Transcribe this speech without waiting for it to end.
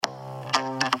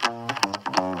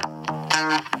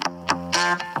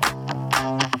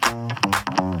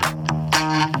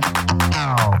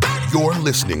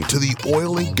listening to the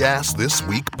Oil and Gas This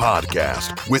Week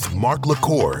podcast with Mark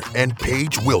LaCour and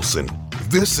Paige Wilson.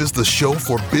 This is the show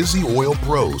for busy oil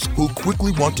pros who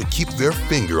quickly want to keep their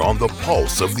finger on the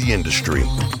pulse of the industry.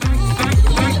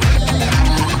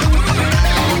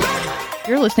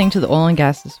 You're listening to the Oil and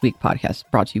Gas This Week podcast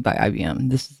brought to you by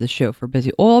IBM. This is the show for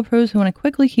busy oil pros who want to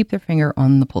quickly keep their finger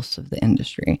on the pulse of the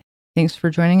industry. Thanks for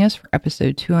joining us for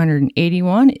episode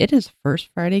 281. It is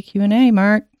First Friday Q&A.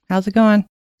 Mark, how's it going?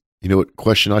 You know what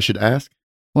question I should ask?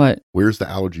 What? Where's the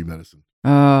allergy medicine?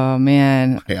 Oh,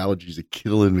 man. My allergies are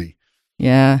killing me.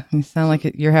 Yeah, you sound like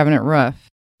you're having it rough.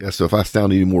 Yeah, so if I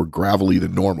sound any more gravelly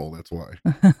than normal, that's why.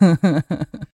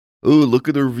 Oh, look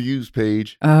at the reviews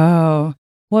page. Oh,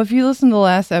 well, if you listened to the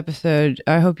last episode,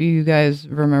 I hope you guys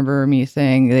remember me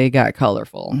saying they got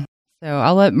colorful. So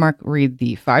I'll let Mark read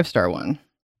the 5-star one.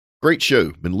 Great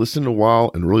show. Been listening a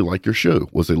while and really like your show.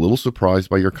 Was a little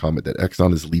surprised by your comment that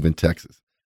Exxon is leaving Texas.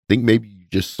 Think maybe you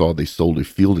just saw they sold a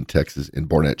field in Texas in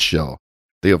Barnett Shell.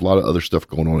 They have a lot of other stuff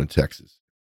going on in Texas.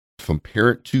 From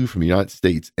Parent 2 from the United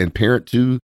States and Parent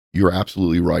 2, you're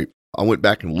absolutely right. I went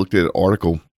back and looked at an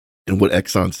article, and what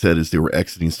Exxon said is they were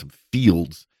exiting some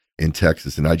fields in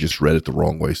Texas, and I just read it the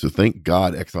wrong way. So thank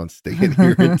God Exxon's staying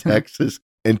here in Texas.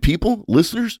 And people,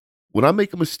 listeners, when I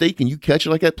make a mistake and you catch it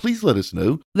like that, please let us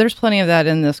know. There's plenty of that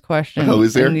in this question. Oh,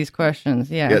 is there? In these questions,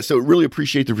 yeah. Yeah, so really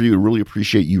appreciate the review. Really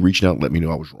appreciate you reaching out and letting me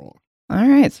know I was wrong. All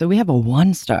right, so we have a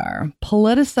 1-star.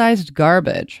 Politicized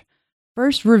garbage.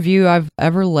 First review I've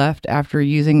ever left after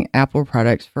using Apple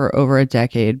products for over a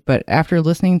decade, but after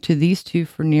listening to these two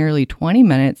for nearly 20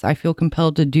 minutes, I feel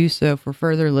compelled to do so, for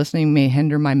further listening may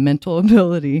hinder my mental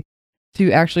ability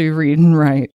to actually read and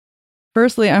write.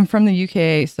 Firstly, I'm from the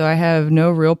UK, so I have no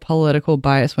real political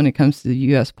bias when it comes to the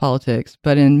US politics,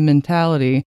 but in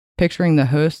mentality, picturing the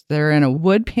hosts, they're in a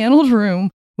wood-paneled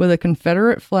room with a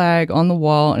Confederate flag on the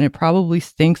wall, and it probably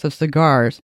stinks of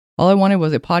cigars. All I wanted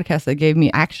was a podcast that gave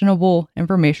me actionable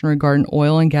information regarding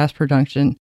oil and gas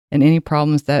production and any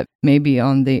problems that may be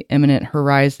on the imminent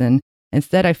horizon.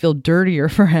 Instead, I feel dirtier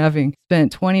for having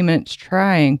spent 20 minutes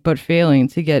trying but failing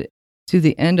to get to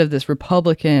the end of this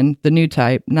Republican, the new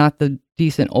type, not the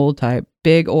decent old type,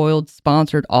 big oiled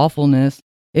sponsored awfulness.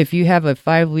 If you have a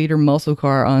 5-liter muscle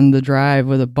car on the drive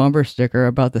with a bumper sticker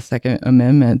about the Second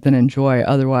Amendment, then enjoy.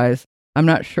 Otherwise, I'm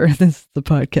not sure this is the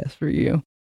podcast for you.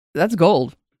 That's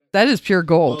gold. That is pure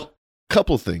gold. Well,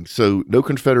 couple of things. So no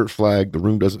Confederate flag. The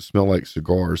room doesn't smell like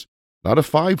cigars. Not a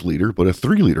 5-liter, but a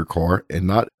 3-liter car, and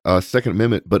not a Second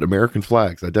Amendment, but American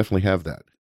flags. I definitely have that.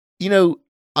 You know,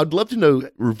 I'd love to know,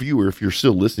 reviewer, if you're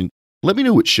still listening, let me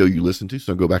know what show you listen to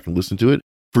so I can go back and listen to it.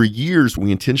 For years,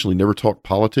 we intentionally never talked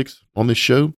politics on this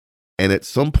show. And at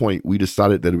some point, we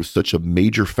decided that it was such a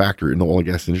major factor in the oil and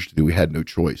gas industry that we had no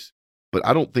choice. But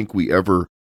I don't think we ever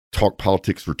talked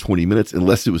politics for 20 minutes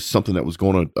unless it was something that was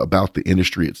going on about the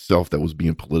industry itself that was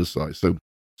being politicized. So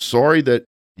sorry that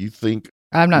you think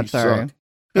I'm not sorry,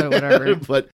 but whatever.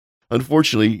 But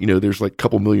unfortunately, you know, there's like a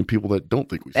couple million people that don't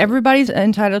think we suck. Everybody's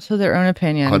entitled to their own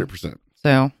opinion. 100%.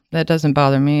 So that doesn't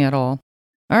bother me at all.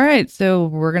 All right, so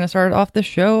we're going to start off the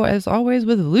show, as always,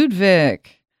 with Ludwig.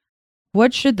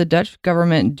 What should the Dutch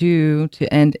government do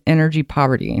to end energy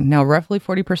poverty? Now, roughly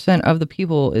 40% of the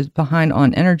people is behind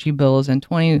on energy bills, and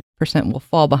 20% will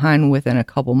fall behind within a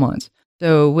couple months.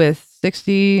 So with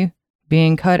 60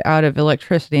 being cut out of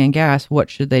electricity and gas, what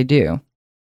should they do?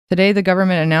 Today, the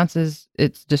government announces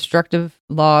its destructive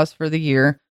laws for the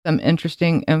year. Some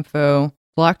interesting info.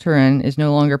 Blokturen is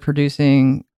no longer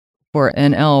producing for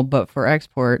NL, but for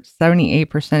export.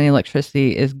 78%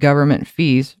 electricity is government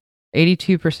fees.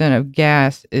 82% of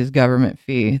gas is government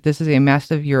fee. This is a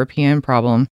massive European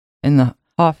problem, and the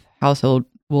Hoff household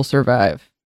will survive.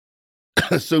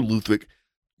 So, Ludwig,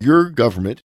 your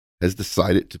government has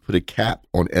decided to put a cap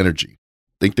on energy.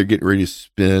 I think they're getting ready to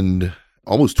spend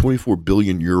almost 24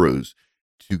 billion euros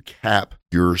to cap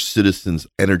your citizens'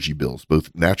 energy bills,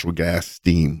 both natural gas,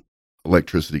 steam,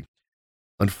 electricity.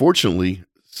 Unfortunately,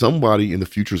 somebody in the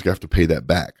future is going to have to pay that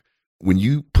back. When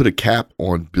you put a cap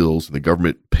on bills and the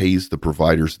government pays the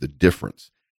providers the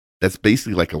difference, that's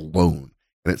basically like a loan.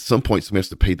 And at some point, someone has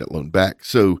to pay that loan back.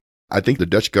 So I think the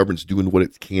Dutch government's doing what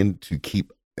it can to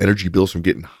keep energy bills from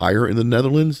getting higher in the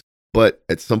Netherlands. But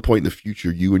at some point in the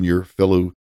future, you and your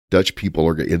fellow Dutch people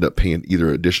are going to end up paying either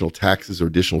additional taxes or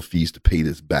additional fees to pay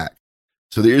this back.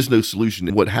 So there is no solution.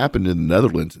 And what happened in the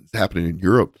Netherlands, it's happening in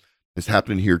Europe, it's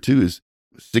happening here too, is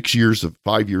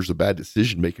 5 years of bad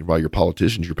decision making by your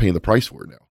politicians. You're paying the price for it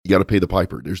now. You got to pay the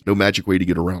piper. There's no magic way to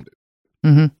get around it.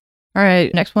 Mm-hmm. All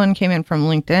right. Next one came in from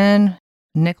LinkedIn.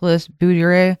 Nicholas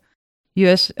Boudire.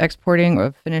 U.S. exporting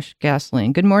of finished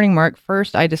gasoline. Good morning, Mark.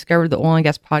 First, I discovered the oil and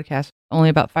gas podcast only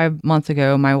about 5 months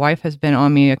ago. My wife has been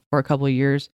on me for a couple of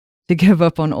years to give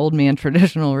up on old man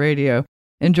traditional radio.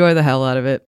 Enjoy the hell out of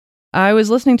it. I was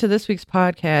listening to this week's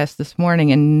podcast this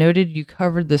morning and noted you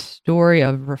covered the story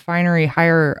of refinery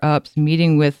higher-ups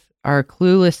meeting with our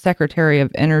clueless Secretary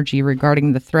of Energy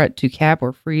regarding the threat to cap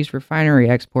or freeze refinery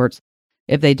exports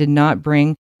if they did not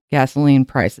bring gasoline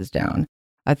prices down.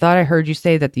 I thought I heard you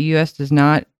say that the U.S. does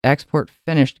not export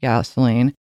finished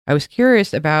gasoline. I was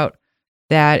curious about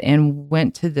that and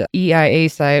went to the EIA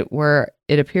site where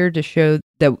it appeared to show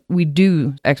that we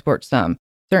do export some.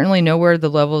 Certainly nowhere the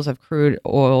levels of crude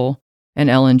oil and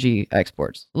LNG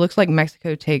exports. It looks like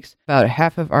Mexico takes about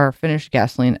half of our finished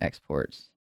gasoline exports.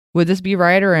 Would this be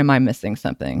right, or am I missing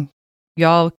something?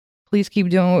 Y'all, please keep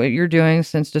doing what you're doing.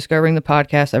 Since discovering the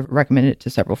podcast, I've recommended it to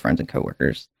several friends and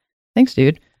coworkers. Thanks,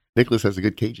 dude. Nicholas has a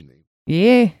good Cajun name.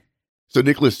 Yeah. So,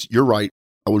 Nicholas, you're right.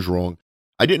 I was wrong.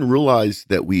 I didn't realize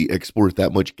that we export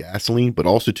that much gasoline, but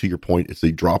also to your point, it's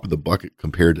a drop in the bucket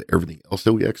compared to everything else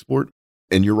that we export.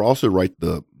 And you're also right.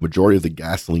 The majority of the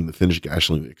gasoline, the finished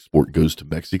gasoline we export, goes to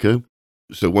Mexico.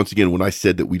 So once again, when I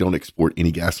said that we don't export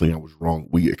any gasoline, I was wrong.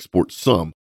 We export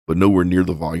some, but nowhere near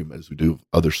the volume as we do of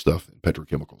other stuff in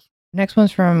petrochemicals. Next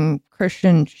one's from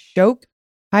Christian Shoke.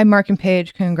 Hi, Mark and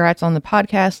Paige. Congrats on the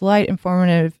podcast. Light,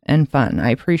 informative, and fun.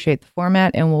 I appreciate the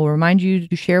format and will remind you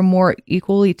to share more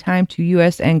equally timed to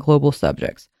U.S. and global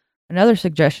subjects. Another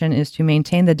suggestion is to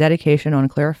maintain the dedication on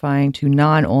clarifying to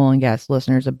non-oil and gas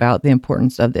listeners about the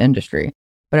importance of the industry.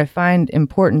 But I find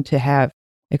important to have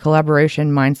a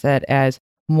collaboration mindset as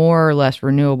more or less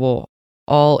renewable,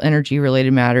 all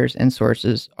energy-related matters and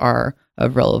sources are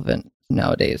of relevance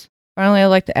nowadays. Finally, I'd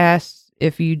like to ask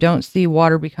if you don't see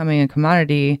water becoming a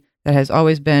commodity that has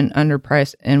always been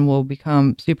underpriced and will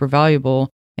become super valuable,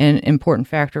 an important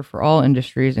factor for all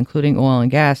industries, including oil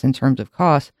and gas, in terms of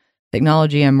cost,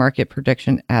 technology, and market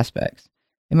prediction aspects.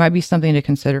 It might be something to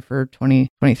consider for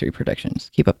 2023 predictions.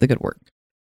 Keep up the good work.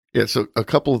 Yeah, so a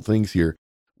couple of things here.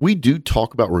 We do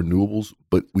talk about renewables,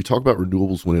 but we talk about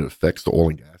renewables when it affects the oil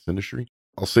and gas industry.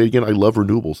 I'll say again, I love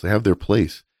renewables. They have their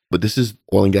place. But this is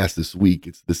oil and gas this week.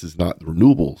 This is not the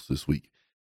renewables this week.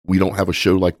 We don't have a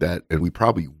show like that, and we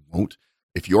probably won't.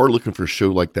 If you are looking for a show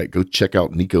like that, go check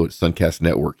out Nico at Suncast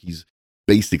Network. He's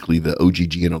basically the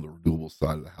OGGN on the renewables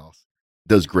side of the house.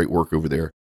 Does great work over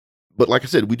there. But like I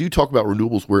said, we do talk about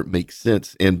renewables where it makes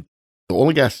sense. And the oil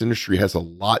and gas industry has a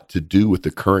lot to do with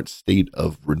the current state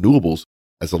of renewables,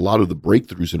 as a lot of the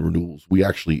breakthroughs in renewables we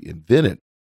actually invented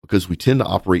because we tend to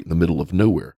operate in the middle of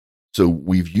nowhere. So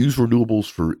we've used renewables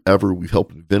forever. We've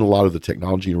helped invent a lot of the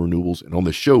technology in renewables. And on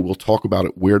the show, we'll talk about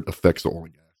it where it affects the oil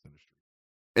and gas industry.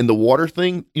 And the water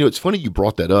thing, it's funny you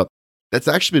brought that up. That's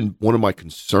actually been one of my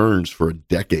concerns for a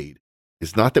decade.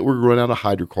 It's not that we're going to run out of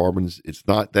hydrocarbons. It's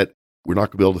not that we're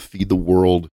not going to be able to feed the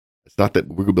world. It's not that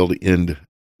we're going to be able to end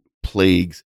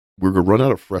plagues. We're going to run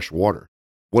out of fresh water.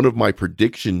 One of my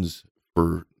predictions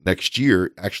for next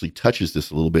year actually touches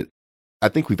this a little bit. I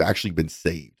think we've actually been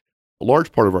saved. A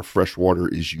large part of our fresh water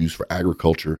is used for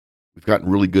agriculture. We've gotten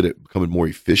really good at becoming more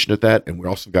efficient at that. And we've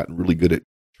also gotten really good at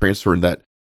transferring that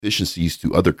efficiencies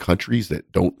to other countries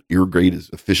that don't irrigate as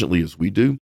efficiently as we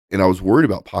do. And I was worried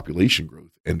about population growth.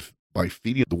 And by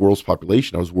feeding the world's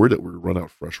population, I was worried that we're going to run out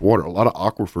of fresh water. A lot of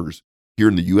aquifers here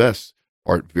in the U.S.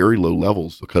 are at very low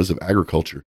levels because of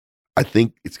agriculture. I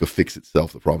think it's going to fix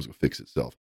itself. The problem's going to fix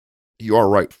itself. You are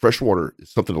right. Fresh water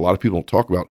is something a lot of people don't talk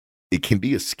about. It can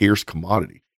be a scarce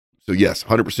commodity. So yes,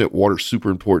 100% water is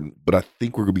super important, but I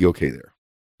think we're going to be okay there.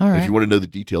 All right. If you want to know the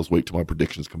details, wait till my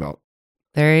predictions come out.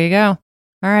 There you go.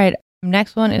 All right.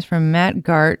 Next one is from Matt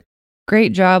Gart.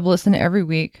 Great job. Listen every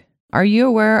week. Are you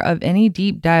aware of any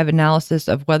deep dive analysis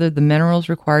of whether the minerals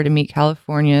required to meet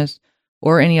California's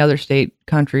or any other state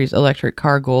country's electric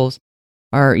car goals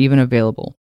are even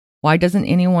available? Why doesn't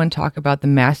anyone talk about the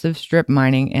massive strip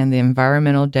mining and the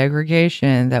environmental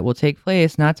degradation that will take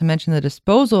place, not to mention the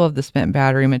disposal of the spent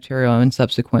battery material and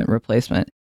subsequent replacement?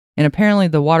 And apparently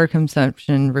the water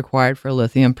consumption required for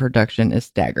lithium production is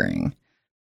staggering.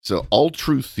 So all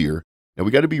truth here. Now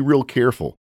we got to be real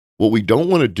careful. What we don't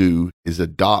want to do is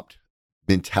adopt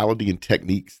mentality and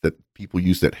techniques that people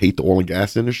use that hate the oil and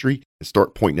gas industry and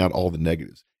start pointing out all the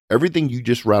negatives. Everything you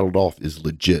just rattled off is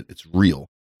legit. It's real.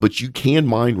 But you can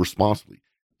mine responsibly.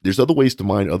 There's other ways to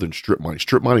mine other than strip mining.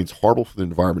 Strip mining is horrible for the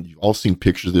environment. You've all seen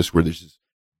pictures of this where there's just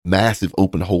massive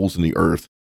open holes in the earth.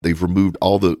 They've removed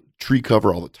all the tree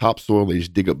cover, all the topsoil. They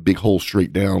just dig up big holes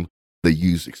straight down. They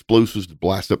use explosives to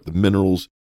blast up the minerals,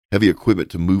 heavy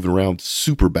equipment to move around.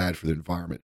 Super bad for the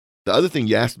environment. The other thing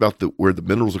you asked about where the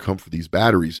minerals will come for these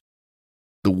batteries,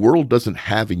 the world doesn't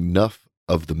have enough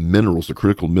of the minerals, the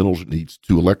critical minerals it needs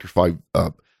to electrify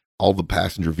all the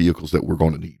passenger vehicles that we're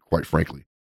going to need, quite frankly.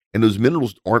 And those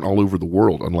minerals aren't all over the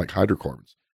world, unlike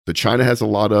hydrocarbons. So China has a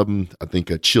lot of them. I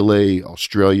think Chile,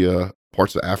 Australia,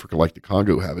 parts of Africa like the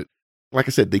Congo have it. Like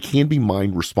I said, they can be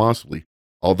mined responsibly,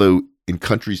 although in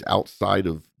countries outside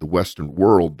of the Western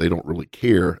world, they don't really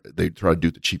care. They try to do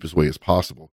it the cheapest way as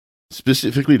possible.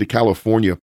 Specifically to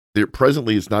California, there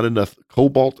presently is not enough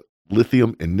cobalt,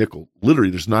 lithium, and nickel. Literally,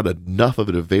 there's not enough of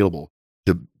it available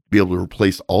to be able to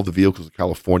replace all the vehicles in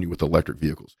California with electric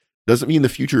vehicles. Doesn't mean in the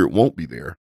future it won't be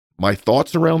there. My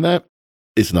thoughts around that,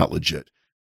 it's not legit.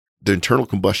 The internal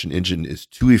combustion engine is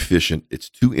too efficient. It's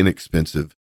too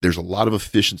inexpensive. There's a lot of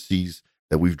efficiencies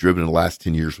that we've driven in the last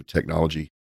 10 years with technology.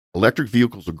 Electric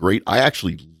vehicles are great. I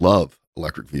actually love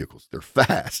electric vehicles. They're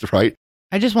fast, right?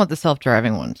 I just want the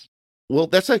self-driving ones. Well,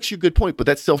 that's actually a good point, but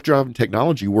that self-driving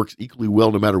technology works equally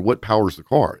well no matter what powers the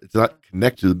car. It's not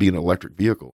connected to being an electric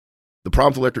vehicle. The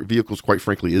problem with electric vehicles, quite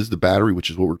frankly, is the battery, which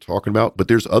is what we're talking about, but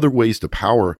there's other ways to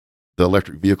power the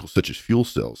electric vehicles, such as fuel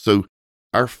cells. So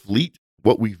our fleet,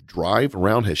 what we drive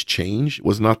around has changed. It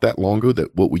was not that long ago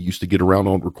that what we used to get around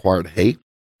on required hay,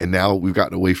 and now we've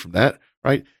gotten away from that,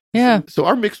 right? Yeah. So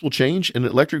our mix will change, and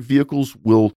electric vehicles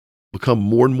will become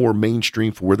more and more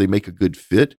mainstream for where they make a good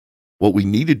fit. What we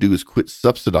need to do is quit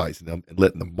subsidizing them and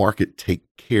letting the market take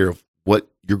care of what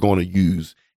you're going to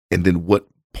use and then what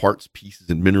parts, pieces,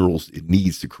 and minerals it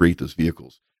needs to create those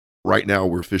vehicles. Right now,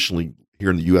 we're officially here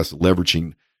in the U.S.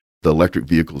 leveraging the electric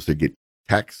vehicles. They get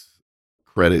tax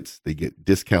credits, they get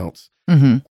discounts.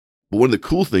 Mm-hmm. But one of the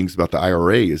cool things about the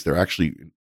IRA is they're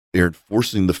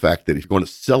enforcing the fact that if you're going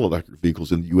to sell electric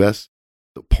vehicles in the U.S.,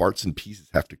 the parts and pieces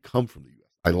have to come from the U.S.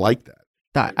 I like that.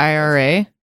 The IRA?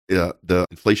 The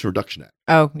Inflation Reduction Act.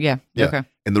 Oh, yeah. Okay.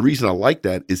 And the reason I like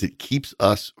that is it keeps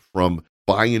us from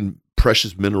buying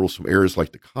precious minerals from areas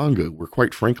like the Congo, where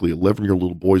quite frankly, 11-year-old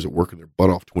little boys are working their butt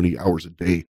off 20 hours a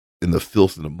day in the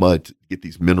filth and the mud to get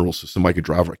these minerals so somebody could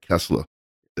drive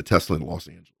the Tesla in Los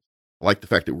Angeles. I like the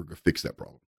fact that we're going to fix that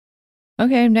problem.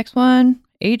 Okay, next one.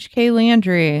 HK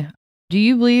Landry. Do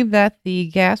you believe that the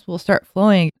gas will start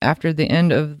flowing after the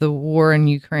end of the war in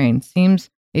Ukraine? Seems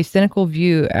a cynical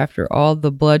view after all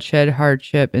the bloodshed,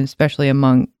 hardship, and especially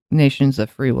among nations of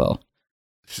free will.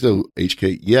 So,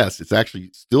 HK, yes, it's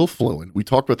actually still flowing. We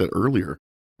talked about that earlier,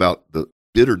 about the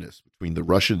bitterness between the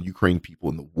Russian and Ukraine people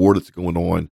and the war that's going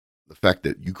on. The fact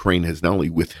that Ukraine has not only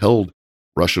withheld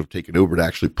Russia from taking over, but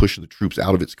actually pushing the troops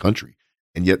out of its country.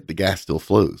 And yet the gas still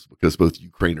flows because both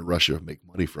Ukraine and Russia make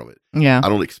money from it. Yeah. I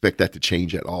don't expect that to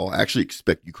change at all. I actually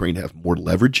expect Ukraine to have more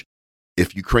leverage.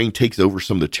 If Ukraine takes over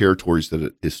some of the territories that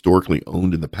it historically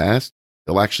owned in the past,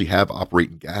 they'll actually have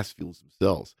operating gas fields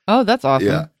themselves. Oh, that's awesome.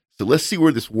 Yeah. So let's see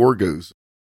where this war goes.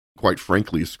 Quite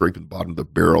frankly, is scraping the bottom of the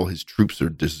barrel. His troops are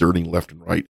deserting left and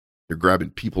right. They're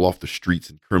grabbing people off the streets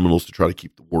and criminals to try to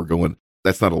keep the war going.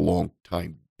 That's not a long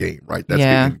time game, right? That's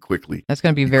getting quickly. That's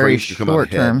going to be very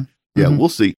short term. Yeah, we'll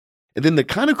see. And then the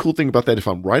kind of cool thing about that, if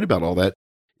I'm right about all that,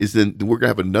 is then we're going to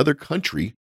have another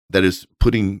country that is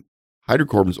putting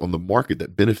hydrocarbons on the market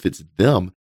that benefits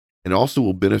them and also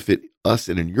will benefit us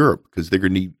and in Europe because they're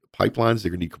going to need pipelines,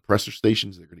 they're going to need compressor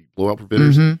stations, they're going to need blowout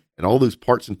preventers, and all those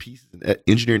parts and pieces and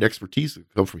engineering expertise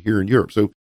that come from here in Europe.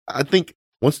 So I think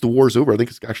once the war is over, I think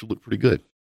it's actually look pretty good.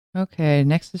 Okay,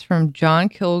 next is from John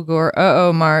Kilgore.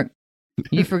 Mark,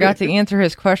 you forgot to answer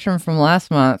his question from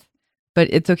last month. But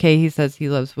it's okay. He says he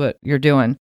loves what you're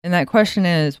doing. And that question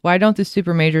is, why don't the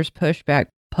super majors push back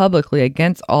publicly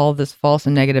against all this false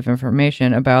and negative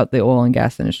information about the oil and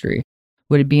gas industry?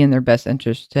 Would it be in their best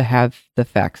interest to have the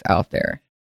facts out there?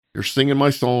 You're singing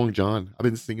my song, John. I've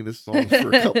been singing this song for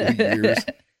a couple of years.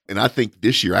 And I think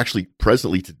this year, actually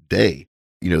presently today,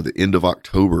 the end of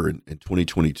October in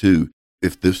 2022,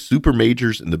 if the super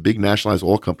majors and the big nationalized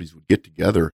oil companies would get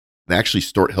together and actually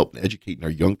start helping educating our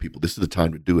young people, this is the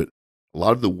time to do it. A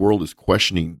lot of the world is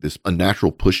questioning this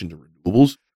unnatural push into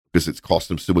renewables because it's cost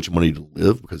them so much money to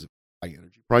live because of high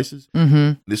energy prices.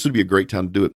 Mm-hmm. This would be a great time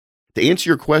to do it. To answer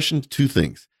your question, two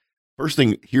things. First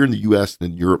thing, here in the U.S. and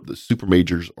in Europe, the super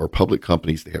majors are public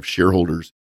companies. They have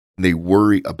shareholders, and they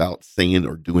worry about saying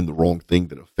or doing the wrong thing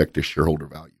that affect their shareholder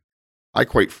value. I,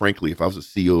 quite frankly, if I was a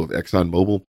CEO of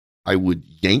ExxonMobil, I would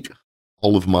yank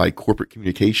all of my corporate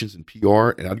communications and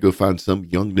PR, and I'd go find some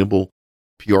young, nimble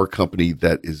PR company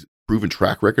that is proven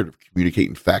track record of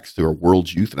communicating facts to our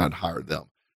world's youth, and I'd hire them,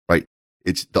 right?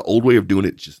 It's the old way of doing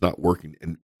it. It's just not working.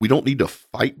 And we don't need to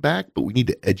fight back, but we need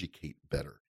to educate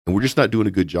better. And we're just not doing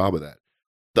a good job of that.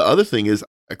 The other thing is,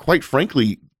 quite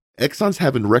frankly, Exxon's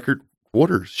having record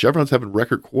quarters. Chevron's having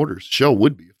record quarters. Shell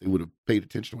would be if they would have paid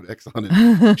attention to what Exxon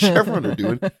and Chevron are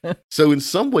doing. So in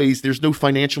some ways, there's no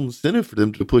financial incentive for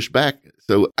them to push back.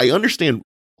 So I understand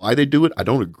why they do it. I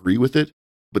don't agree with it,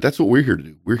 but that's what we're here to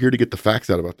do. We're here to get the facts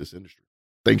out about this industry.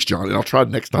 Thanks, John. And I'll try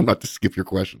next time not to skip your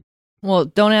question. Well,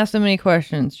 don't ask so many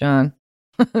questions, John.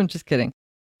 I'm just kidding.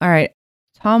 All right.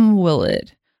 Tom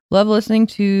Willett. Love listening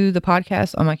to the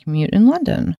podcast on my commute in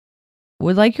London.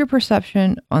 Would like your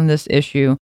perception on this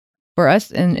issue. For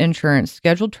us in insurance,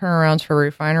 scheduled turnarounds for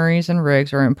refineries and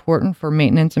rigs are important for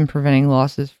maintenance and preventing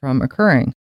losses from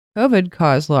occurring. COVID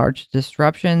caused large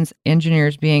disruptions,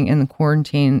 engineers being in the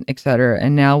quarantine, etc.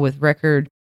 And now with record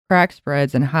crack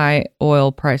spreads and high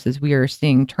oil prices, we are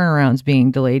seeing turnarounds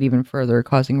being delayed even further,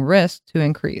 causing risk to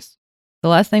increase. The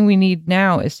last thing we need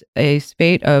now is a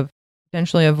spate of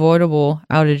potentially avoidable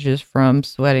outages from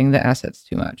sweating the assets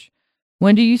too much.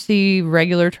 When do you see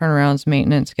regular turnarounds,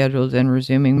 maintenance schedules, and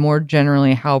resuming? More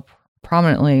generally, how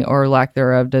prominently or lack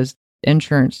thereof does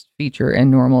insurance feature in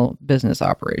normal business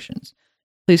operations?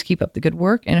 Please keep up the good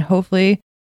work, and hopefully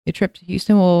a trip to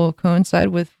Houston will coincide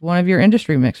with one of your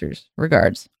industry mixers.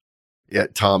 Regards. Yeah,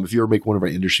 Tom, if you ever make one of our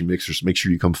industry mixers, make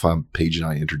sure you come find Paige and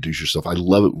I and introduce yourself. I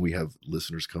love it when we have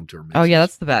listeners come to our mixers. Oh, yeah,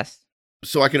 that's the best.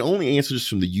 So I can only answer this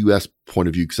from the U.S. point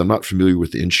of view because I'm not familiar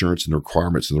with the insurance and the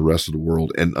requirements in the rest of the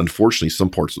world. And unfortunately, some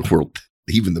parts of the world,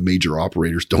 even the major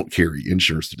operators don't carry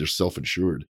insurance. They're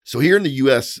self-insured. So here in the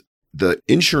U.S., the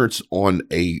insurance on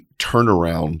a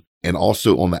turnaround and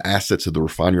also on the assets of the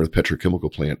refinery or the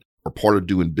petrochemical plant are part of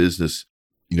doing business.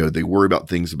 You know, they worry about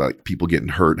things about people getting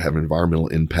hurt, having environmental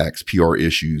impacts, PR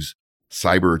issues,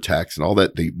 cyber attacks, and all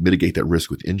that. They mitigate that risk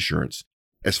with insurance.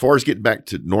 As far as getting back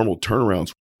to normal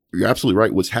turnarounds, you're absolutely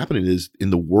right. What's happening is in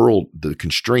the world, the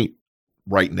constraint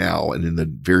right now and in the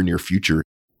very near future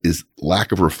is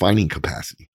lack of refining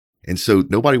capacity. And so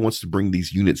nobody wants to bring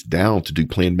these units down to do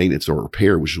planned maintenance or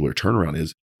repair, which is what a turnaround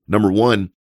is. Number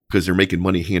one, because they're making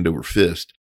money hand over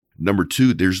fist. Number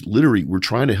two, we're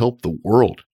trying to help the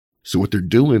world. So what they're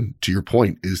doing, to your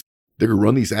point, is they're going to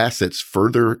run these assets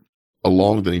further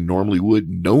along than they normally would,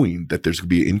 knowing that there's going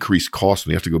to be an increased cost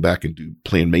when they have to go back and do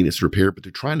planned maintenance repair, but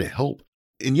they're trying to help.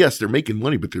 And yes, they're making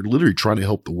money, but they're literally trying to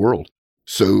help the world.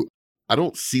 So I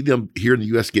don't see them here in the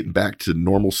U.S. getting back to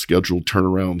normal scheduled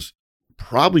turnarounds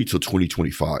probably till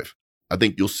 2025. I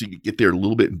think you'll see it get there a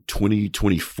little bit in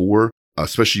 2024,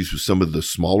 especially with some of the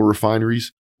smaller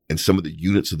refineries and some of the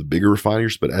units of the bigger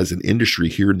refineries. But as an industry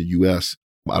here in the U.S.,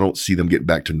 I don't see them getting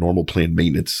back to normal planned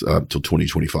maintenance till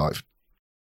 2025.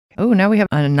 Oh, now we have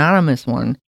an anonymous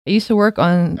one. I used to work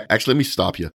on... Actually, let me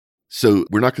stop you. So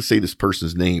we're not going to say this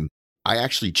person's name. I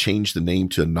actually changed the name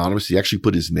to anonymous. He actually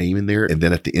put his name in there. And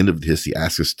then at the end of this, he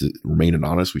asked us to remain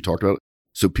anonymous. We talked about it.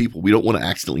 So people, we don't want to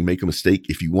accidentally make a mistake.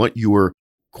 If you want your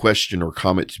question or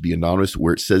comment to be anonymous,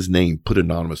 where it says name, put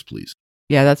anonymous, please.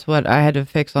 Yeah, that's what I had to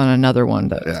fix on another one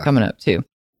that's coming up too.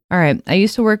 All right. I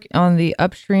used to work on the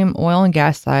upstream oil and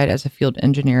gas side as a field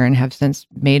engineer and have since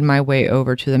made my way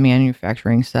over to the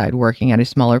manufacturing side, working at a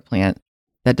smaller plant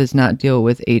that does not deal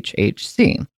with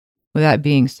HHC. With that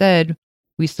being said,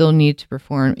 we still need to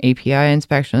perform API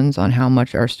inspections on how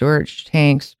much our storage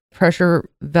tanks, pressure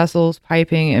vessels,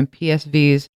 piping, and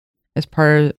PSVs as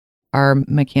part of our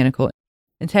mechanical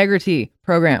integrity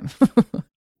program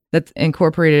that's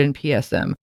incorporated in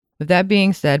PSM. With that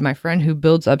being said, my friend who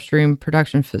builds upstream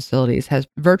production facilities has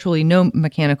virtually no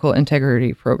mechanical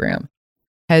integrity program.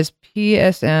 Has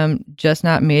PSM just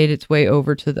not made its way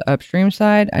over to the upstream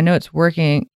side? I know it's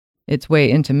working its way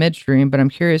into midstream, but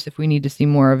I'm curious if we need to see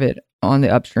more of it on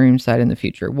the upstream side in the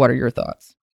future. What are your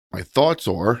thoughts? My thoughts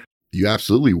are you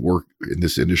absolutely work in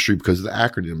this industry because of the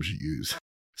acronyms you use.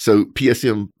 So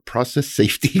PSM, Process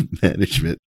Safety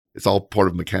Management, it's all part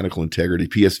of mechanical integrity.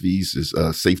 PSVs is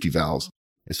safety valves.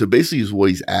 And so basically what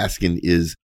he's asking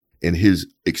is, in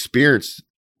his experience,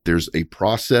 there's a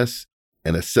process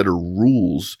and a set of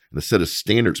rules and a set of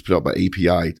standards put out by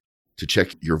API to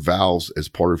check your valves as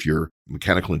part of your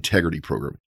mechanical integrity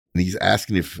program. And he's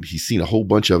asking if he's seen a whole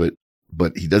bunch of it,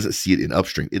 but he doesn't see it in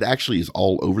upstream. It actually is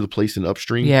all over the place in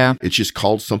upstream. Yeah. It's just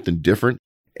called something different,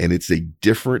 and it's a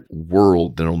different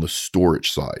world than on the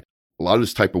storage side. A lot of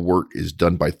this type of work is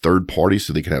done by third parties,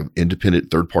 so they can have independent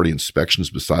third-party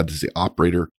inspections besides the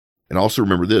operator. And also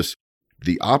remember this,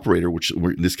 the operator, which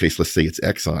in this case, let's say it's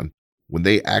Exxon, when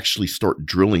they actually start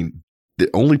drilling,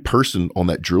 the only person on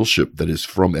that drill ship that is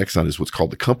from Exxon is what's called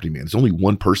the company man. There's only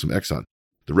one person from Exxon.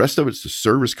 The rest of it's the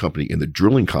service company and the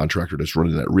drilling contractor that's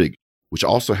running that rig, which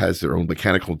also has their own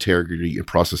mechanical integrity and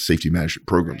process safety management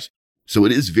programs. So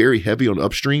it is very heavy on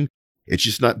upstream. It's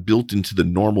just not built into the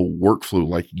normal workflow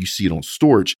like you see it on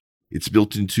storage. It's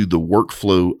built into the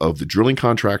workflow of the drilling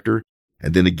contractor,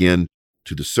 and then again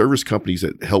to the service companies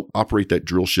that help operate that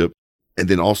drill ship. And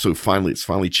then also it's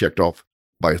finally checked off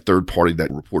by a third party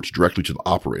that reports directly to the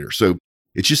operator. So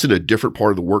it's just in a different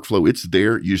part of the workflow. It's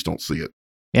there. You just don't see it.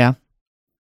 Yeah.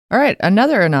 All right.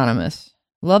 Another anonymous.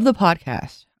 Love the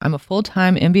podcast. I'm a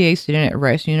full-time MBA student at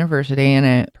Rice University and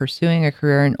I'm pursuing a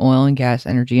career in oil and gas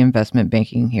energy investment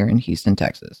banking here in Houston,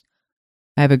 Texas.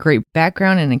 I have a great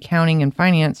background in accounting and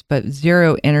finance, but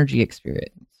zero energy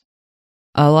experience.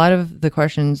 A lot of the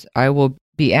questions I will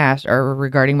be asked are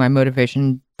regarding my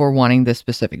motivation for wanting this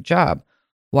specific job.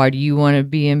 Why do you want to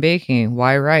be in banking?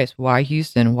 Why Rice? Why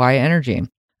Houston? Why energy?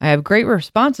 I have great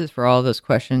responses for all of those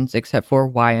questions except for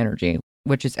why energy,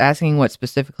 which is asking what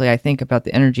specifically I think about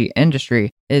the energy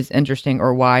industry is interesting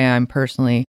or why I'm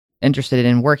personally interested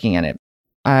in working in it.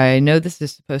 I know this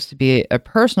is supposed to be a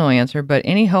personal answer, but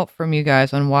any help from you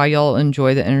guys on why y'all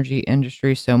enjoy the energy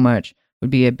industry so much would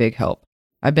be a big help.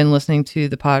 I've been listening to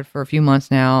the pod for a few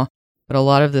months now, but a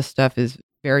lot of this stuff is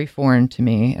very foreign to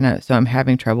me, and so I'm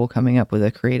having trouble coming up with a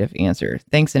creative answer.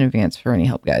 Thanks in advance for any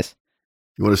help, guys.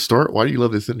 You want to start? Why do you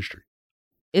love this industry?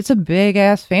 It's a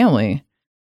big-ass family.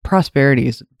 Prosperity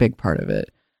is a big part of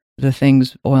it. The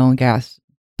things oil and gas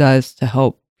does to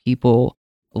help people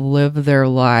live their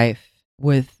life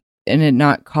and it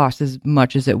not cost as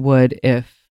much as it would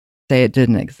if, say, it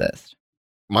didn't exist.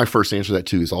 My first answer to that,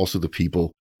 too, is also the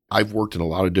people. I've worked in a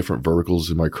lot of different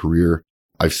verticals in my career.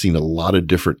 I've seen a lot of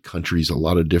different countries, a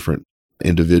lot of different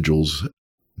individuals.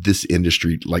 This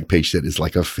industry, like Paige said, is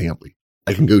like a family.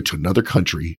 I can go to another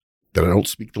country that I don't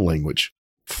speak the language,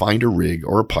 find a rig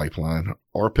or a pipeline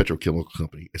or a petrochemical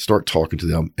company and start talking to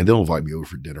them, and they'll invite me over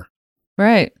for dinner.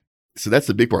 Right. So that's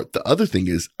the big part. The other thing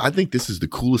is, I think this is the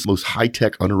coolest, most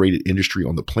high-tech, underrated industry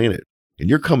on the planet. And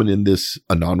you're coming in this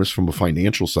anonymous from a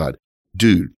financial side.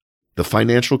 Dude, the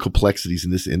financial complexities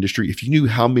in this industry, if you knew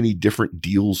how many different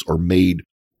deals are made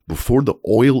before the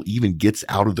oil even gets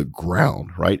out of the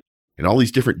ground, right? And all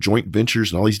these different joint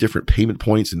ventures and all these different payment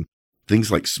points and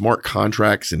things like smart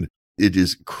contracts, and it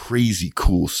is crazy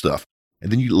cool stuff.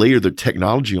 And then you layer the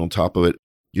technology on top of it.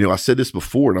 You know, I said this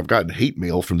before, and I've gotten hate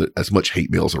mail from as much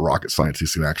hate mail as a rocket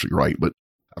scientist can actually write, but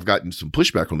I've gotten some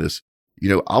pushback on this. You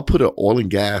know, I'll put an oil and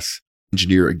gas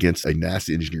engineer against a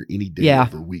NASA engineer any day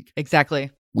of the week.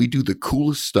 Exactly. We do the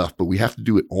coolest stuff, but we have to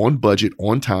do it on budget,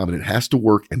 on time, and it has to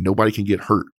work, and nobody can get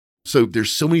hurt. So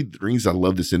there's so many reasons I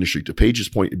love this industry. To Paige's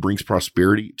point, it brings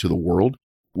prosperity to the world.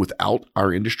 Without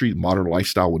our industry, modern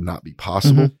lifestyle would not be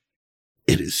possible. Mm-hmm.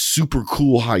 It is super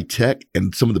cool, high tech,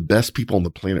 and some of the best people on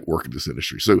the planet work in this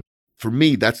industry. So for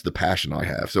me, that's the passion I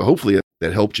have. So hopefully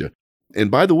that helped you. And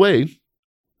by the way,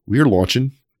 we are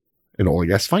launching an oil and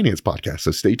gas finance podcast.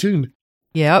 So stay tuned.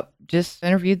 Yep. Just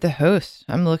interviewed the host.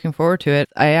 I'm looking forward to it.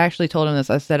 I actually told him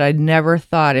this. I said, I never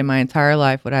thought in my entire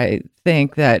life would I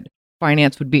think that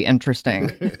finance would be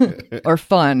interesting or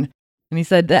fun. And he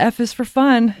said, the F is for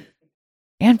fun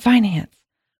and finance.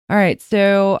 All right.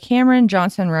 So Cameron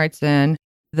Johnson writes in,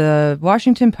 the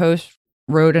Washington Post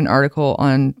wrote an article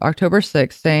on October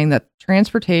 6th saying that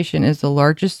transportation is the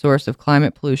largest source of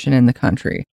climate pollution in the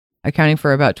country, accounting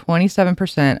for about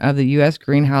 27% of the U.S.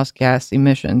 greenhouse gas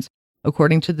emissions,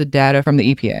 according to the data from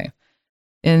the EPA.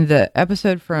 In the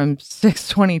episode from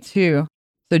 6/22,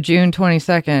 so June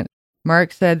 22nd,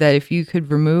 Mark said that if you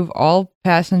could remove all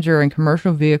passenger and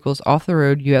commercial vehicles off the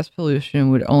road, U.S.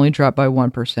 pollution would only drop by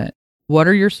 1%. What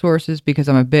are your sources? Because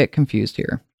I'm a bit confused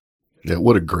here. Yeah,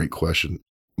 what a great question.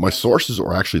 My sources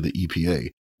are actually the EPA.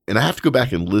 And I have to go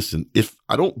back and listen.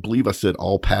 I don't believe I said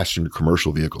all passenger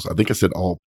commercial vehicles. I think I said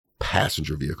all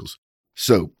passenger vehicles.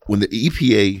 So when the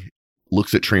EPA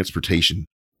looks at transportation,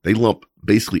 they lump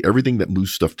basically everything that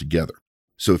moves stuff together.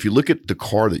 So if you look at the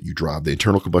car that you drive, the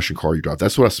internal combustion car you drive,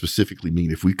 that's what I specifically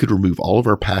mean. If we could remove all of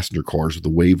our passenger cars with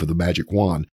the wave of the magic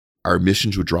wand, our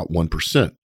emissions would drop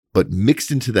 1%. But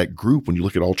mixed into that group, when you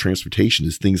look at all transportation,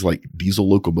 is things like diesel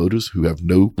locomotives who have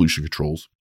no pollution controls,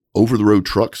 over-the-road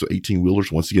trucks, so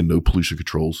 18-wheelers, once again, no pollution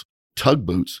controls,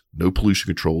 tugboats, no pollution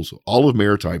controls, all of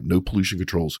maritime, no pollution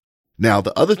controls. Now,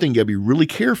 the other thing you got to be really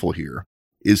careful here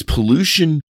is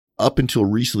pollution up until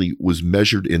recently was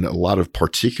measured in a lot of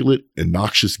particulate and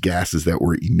noxious gases that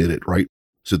were emitted, right?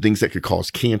 So things that could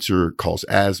cause cancer, cause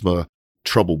asthma,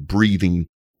 trouble breathing.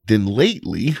 Then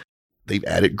lately, they've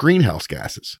added greenhouse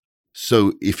gases.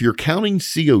 So if you're counting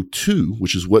CO2,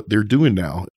 which is what they're doing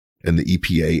now in the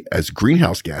EPA as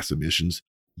greenhouse gas emissions,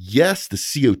 yes, the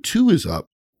CO2 is up,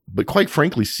 but quite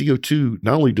frankly, CO2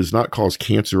 not only does not cause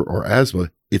cancer or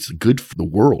asthma, it's good for the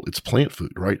world. It's plant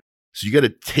food, right? So you got to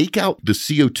take out the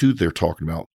CO2 they're talking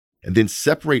about and then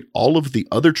separate all of the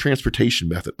other transportation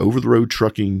method, over-the-road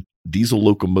trucking, diesel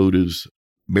locomotives,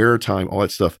 maritime, all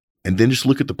that stuff. And then just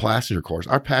look at the passenger cars.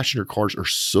 Our passenger cars are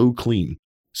so clean.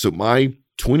 So my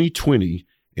 2020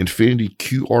 Infiniti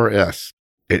QRS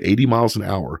at 80 miles an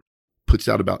hour puts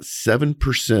out about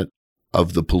 7%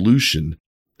 of the pollution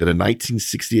that a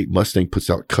 1968 Mustang puts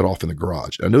out cut off in the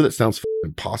garage. I know that sounds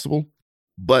impossible,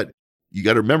 but you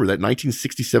got to remember that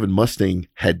 1967 Mustang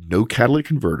had no catalytic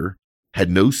converter, had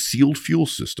no sealed fuel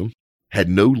system, had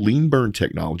no lean burn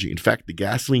technology. In fact, the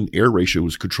gasoline air ratio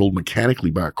was controlled mechanically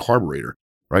by a carburetor,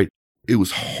 right? It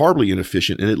was horribly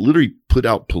inefficient, and it literally put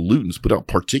out pollutants, put out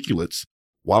particulates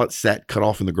while it sat cut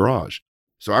off in the garage.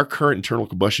 So our current internal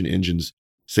combustion engines,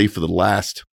 say for the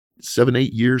last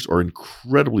 7-8 years, are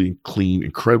incredibly clean,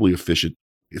 incredibly efficient.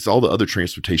 It's all the other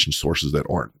transportation sources that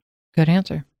aren't. Good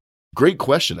answer. Great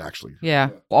question, actually.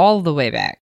 Yeah, all the way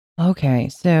back. Okay,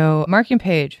 so Mark and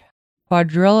Paige,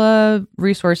 Quadrilla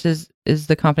Resources is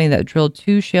the company that drilled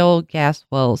 2 shale gas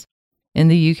wells in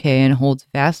the UK and holds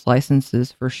vast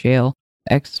licenses for shale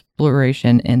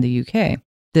exploration in the UK.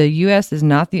 The US is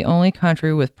not the only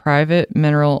country with private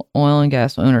mineral oil and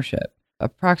gas ownership.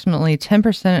 Approximately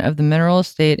 10% of the mineral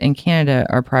estate in Canada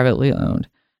are privately owned,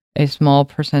 a small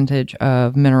percentage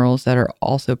of minerals that are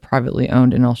also privately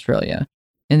owned in Australia.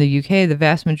 In the UK, the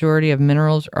vast majority of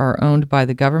minerals are owned by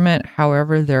the government.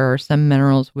 However, there are some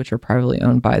minerals which are privately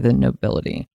owned by the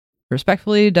nobility.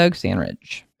 Respectfully, Doug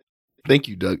Sandridge. Thank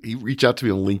you, Doug. He reached out to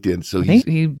me on LinkedIn. So I think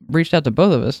he reached out to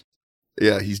both of us.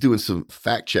 Yeah, he's doing some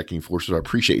fact checking for us, which I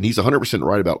appreciate. And he's 100%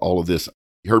 right about all of this.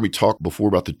 You heard me talk before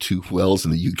about the 2 wells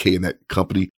in the UK and that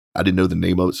company. I didn't know the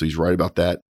name of it, so he's right about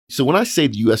that. So when I say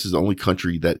the US is the only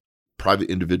country that private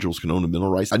individuals can own the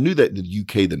mineral rights, I knew that in the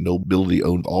UK, the nobility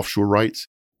owned offshore rights.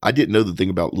 I didn't know the thing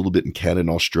about a little bit in Canada and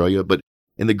Australia, but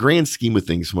in the grand scheme of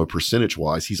things, from a percentage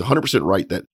wise, he's 100% right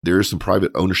that there is some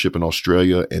private ownership in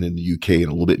Australia and in the UK and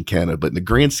a little bit in Canada. But in the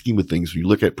grand scheme of things, when you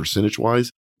look at percentage wise,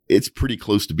 it's pretty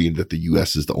close to being that the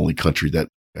US is the only country that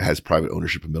has private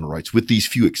ownership of mineral rights, with these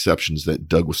few exceptions that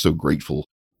Doug was so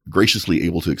graciously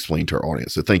able to explain to our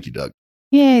audience. So thank you, Doug.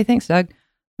 Yay, thanks, Doug.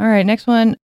 All right, next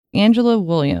one, Angela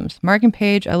Williams. Mark and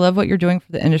Paige, I love what you're doing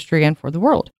for the industry and for the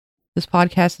world. This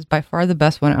podcast is by far the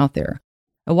best one out there.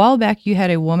 A while back, you had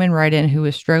a woman write in who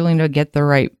was struggling to get the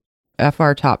right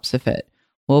FR tops to fit.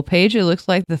 Well, Paige, it looks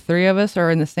like the 3 of us are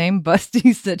in the same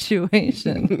busty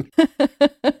situation.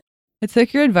 I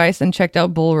took your advice and checked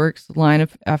out Bulwark's line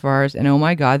of FRs, and oh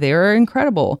my God, they are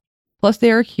incredible. Plus,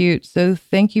 they are cute, so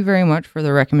thank you very much for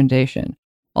the recommendation.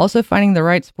 Also, finding the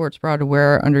right sports bra to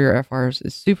wear under your FRs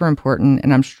is super important,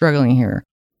 and I'm struggling here.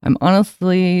 I'm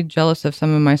honestly jealous of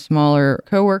some of my smaller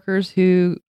coworkers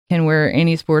who can wear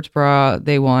any sports bra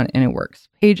they want and it works.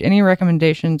 Paige, any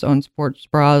recommendations on sports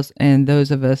bras and those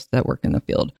of us that work in the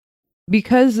field?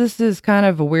 Because this is kind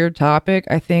of a weird topic,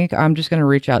 I think I'm just going to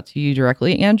reach out to you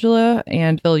directly, Angela,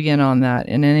 and fill you in on that.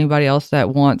 And anybody else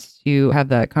that wants to have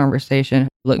that conversation,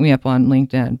 look me up on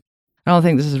LinkedIn. I don't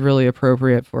think this is really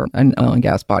appropriate for an oil and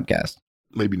gas podcast.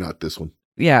 Maybe not this one.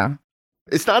 Yeah.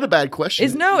 It's not a bad question.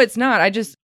 It's not. I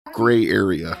just... Gray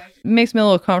area. It makes me a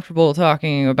little comfortable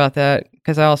talking about that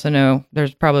because I also know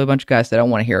there's probably a bunch of guys that don't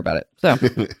want to hear about it. So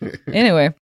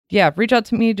anyway, yeah, reach out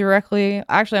to me directly.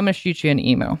 Actually, I'm going to shoot you an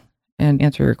email and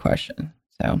answer your question.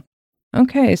 So,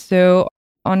 okay. So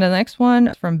on the next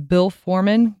one from Bill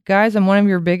Foreman. Guys, I'm one of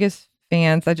your biggest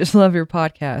fans. I just love your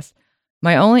podcast.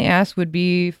 My only ask would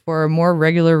be for more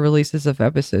regular releases of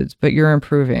episodes, but you're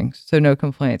improving, so no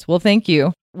complaints. Well, thank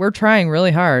you. We're trying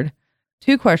really hard.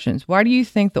 2 questions. Why do you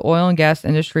think the oil and gas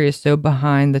industry is so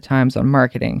behind the times on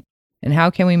marketing? And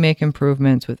how can we make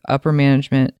improvements with upper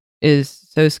management is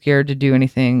so scared to do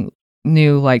anything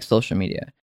new like social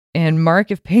media? And Mark,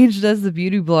 if Paige does the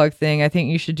beauty blog thing, I think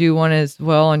you should do one as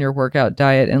well on your workout,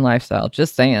 diet, and lifestyle.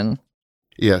 Just saying.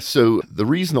 Yeah, so the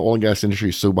reason the oil and gas industry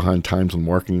is so behind times on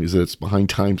marketing is that it's behind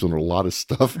times on a lot of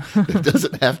stuff that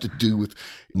doesn't have to do with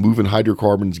moving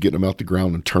hydrocarbons, getting them out the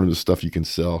ground, and turning the stuff you can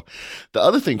sell. The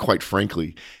other thing, quite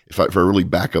frankly, if I really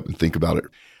back up and think about it,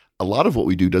 a lot of what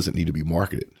we do doesn't need to be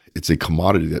marketed. It's a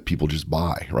commodity that people just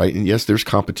buy, right? And yes, there's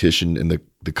competition, and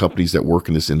the companies that work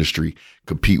in this industry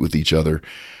compete with each other.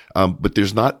 But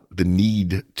there's not the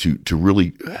need to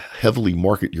really heavily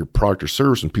market your product or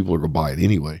service, and people are going to buy it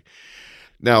anyway.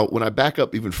 Now, when I back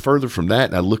up even further from that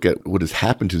and I look at what has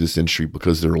happened to this industry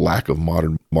because of their lack of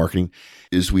modern marketing,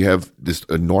 is we have this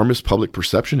enormous public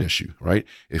perception issue, right?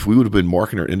 If we would have been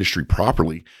marketing our industry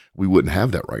properly, we wouldn't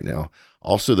have that right now.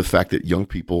 Also, the fact that young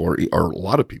people or a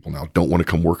lot of people now don't want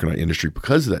to come work in our industry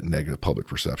because of that negative public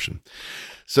perception.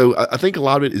 So I think a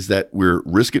lot of it is that we're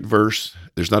risk adverse.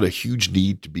 There's not a huge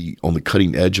need to be on the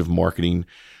cutting edge of marketing,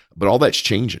 but all that's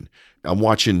changing. I'm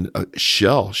watching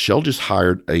Shell. Shell just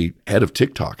hired a head of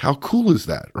TikTok. How cool is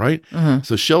that, right?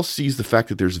 So Shell sees the fact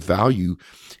that there's value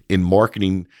in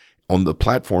marketing on the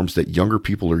platforms that younger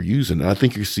people are using. And I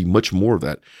think you see much more of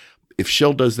that. If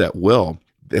Shell does that well,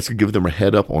 that's going to give them a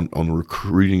head up on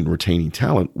recruiting and retaining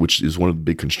talent, which is one of the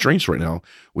big constraints right now,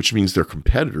 which means their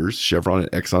competitors, Chevron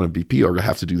and Exxon and BP, are going to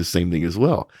have to do the same thing as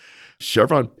well.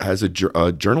 Chevron has a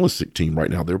journalistic team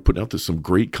right now. They're putting out some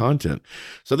great content.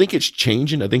 So I think it's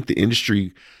changing. I think the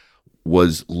industry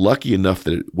was lucky enough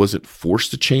that it wasn't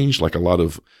forced to change like a lot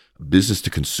of business to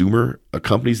consumer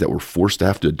companies that were forced to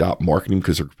have to adopt marketing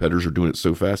because their competitors are doing it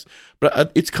so fast.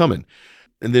 But it's coming.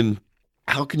 And then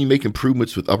how can you make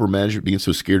improvements with upper management being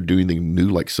so scared of doing anything new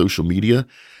like social media?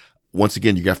 Once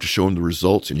again, you have to show them the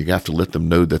results and you have to let them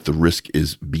know that the risk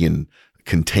is being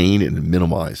contained and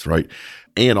minimized, right?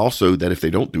 And also that if they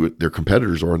don't do it, their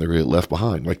competitors are and they're going to get left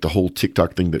behind, like the whole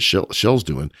TikTok thing that Shell's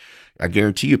doing. I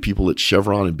guarantee you people at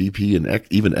Chevron and BP and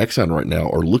even Exxon right now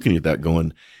are looking at that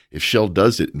going, if Shell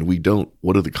does it and we don't,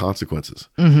 what are the consequences?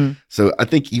 So I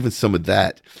think even some of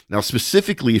that. Now,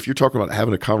 specifically, if you're talking about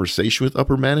having a conversation with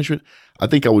upper management, I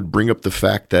think I would bring up the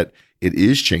fact that it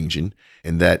is changing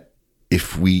and that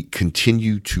if we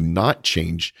continue to not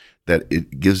change, that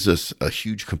it gives us a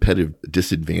huge competitive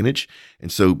disadvantage.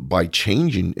 And so by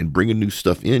changing and bringing new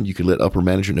stuff in, you can let upper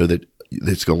management know that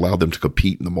it's going to allow them to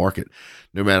compete in the market.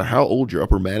 No matter how old your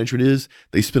upper management is,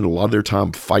 they spend a lot of their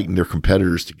time fighting their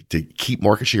competitors to keep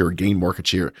market share or gain market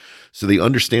share. So they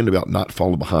understand about not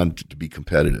falling behind to be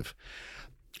competitive.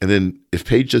 And then if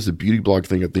Paige does a beauty blog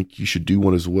thing, I think you should do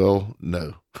one as well.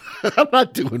 No, I'm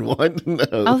not doing one.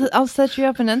 No, I'll set you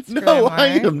up an Instagram. No, I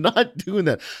am not doing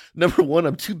that. Number one,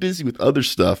 I'm too busy with other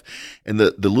stuff. And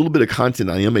the little bit of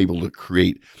content I am able to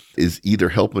create is either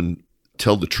helping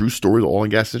tell the true story of the oil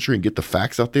and gas industry and get the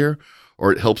facts out there,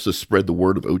 or it helps us spread the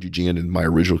word of OGGN and my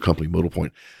original company, Modal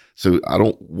Point. So I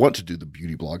don't want to do the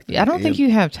beauty blog thing. I don't think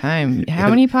you have time. How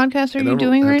many podcasts are you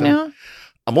doing right now?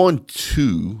 I'm on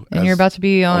 2. And you're about to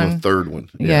be on a 3rd one.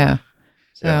 Yeah.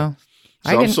 So, yeah.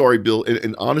 I'm sorry, Bill.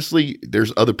 And honestly,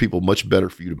 there's other people much better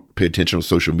for you to pay attention on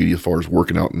social media as far as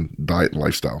working out and diet and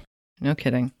lifestyle. No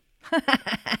kidding.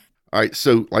 All right.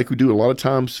 So like we do a lot of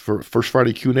times for First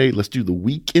Friday Q&A, let's do the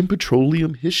week in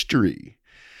petroleum history.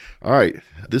 All right.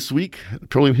 This week,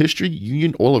 petroleum history,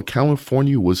 Union Oil of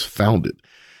California was founded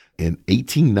in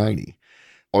 1890.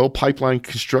 Oil pipeline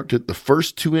constructed, the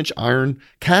first 2-inch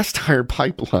cast iron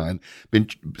pipeline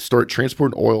started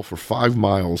transporting oil for 5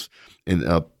 miles in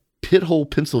Pit Hole,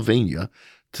 Pennsylvania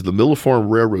to the Miller Farm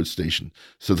Railroad Station.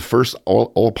 So the first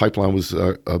oil pipeline was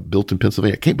built in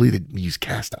Pennsylvania. I can't believe they used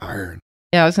cast iron.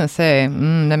 Yeah, I was going to say,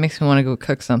 that makes me want to go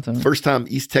cook something. First time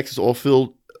East Texas oil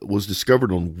field was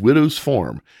discovered on Widow's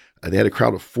Farm. They had a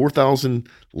crowd of 4,000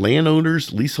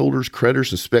 landowners, leaseholders,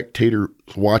 creditors, and spectators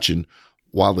watching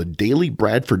while the Daily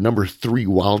Bradford No. 3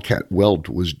 Wildcat well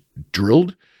was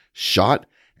drilled, shot,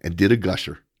 and did a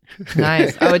gusher.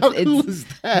 Nice. Oh, it's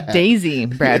Daisy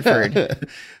Bradford.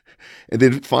 And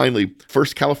then finally,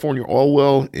 first California oil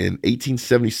well in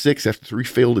 1876 after 3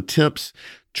 failed attempts.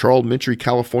 Charles Mentry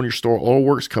California Star Oil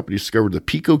Works Company discovered the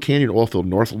Pico Canyon oil field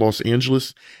north of Los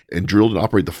Angeles and drilled and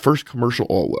operated the first commercial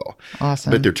oil well.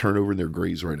 Awesome. I bet they're turnover in their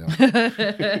graves right now.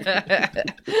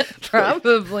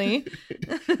 Probably.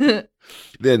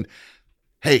 Then,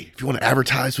 hey, if you want to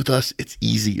advertise with us, it's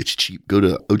easy. It's cheap. Go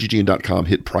to OGGN.com,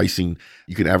 hit pricing.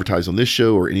 You can advertise on this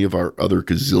show or any of our other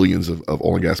gazillions of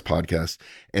oil and gas podcasts.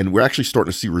 And we're actually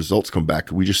starting to see results come back.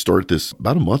 We just started this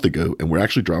about a month ago, and we're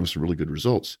actually driving some really good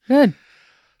results. Good.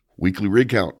 Weekly rig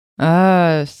count.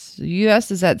 U.S.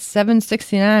 is at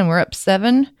 769. We're up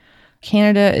 7.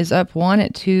 Canada is up 1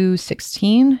 at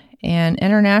 216. And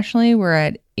internationally, we're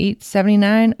at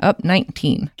 879, up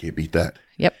 19. Can't beat that.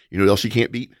 Yep. You know what else you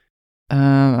can't beat?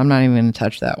 I'm not even going to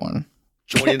touch that one.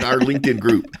 Join our LinkedIn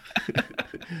group,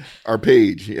 our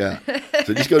page. Yeah.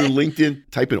 So just go to LinkedIn,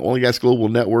 type in Oil and Gas Global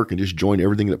Network, and just join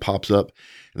everything that pops up.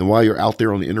 And then while you're out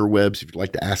there on the interwebs, if you'd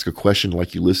like to ask a question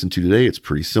like you listened to today, it's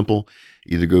pretty simple.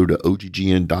 Either go to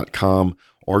OGGN.com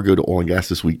or go to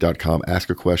oilandgasthisweek.com, ask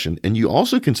a question. And you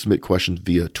also can submit questions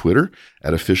via Twitter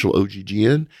at official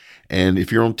OGGN. And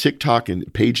if you're on TikTok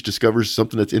and Paige discovers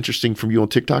something that's interesting from you on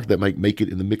TikTok, that might make it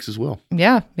in the mix as well.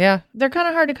 Yeah. They're kind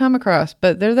of hard to come across,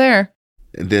 but they're there.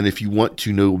 And then if you want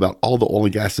to know about all the oil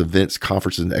and gas events,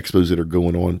 conferences, and expos that are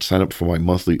going on, sign up for my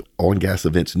monthly oil and gas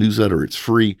events newsletter. It's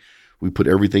free. We put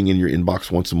everything in your inbox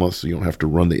once a month so you don't have to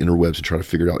run the interwebs and try to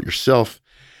figure it out yourself.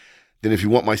 Then if you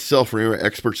want myself or any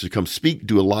experts to come speak,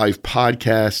 do a live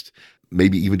podcast,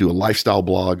 maybe even do a lifestyle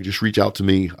blog, just reach out to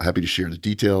me. I'm happy to share the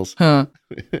details. Huh.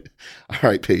 All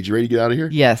right, Paige, you ready to get out of here?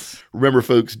 Yes. Remember,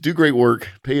 folks, do great work,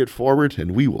 pay it forward,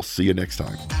 and we will see you next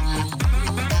time.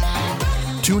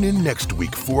 Tune in next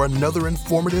week for another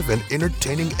informative and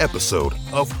entertaining episode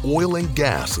of Oil and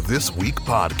Gas This Week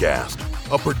podcast,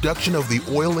 a production of the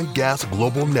Oil and Gas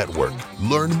Global Network.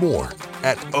 Learn more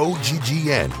at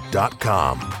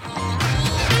oggn.com.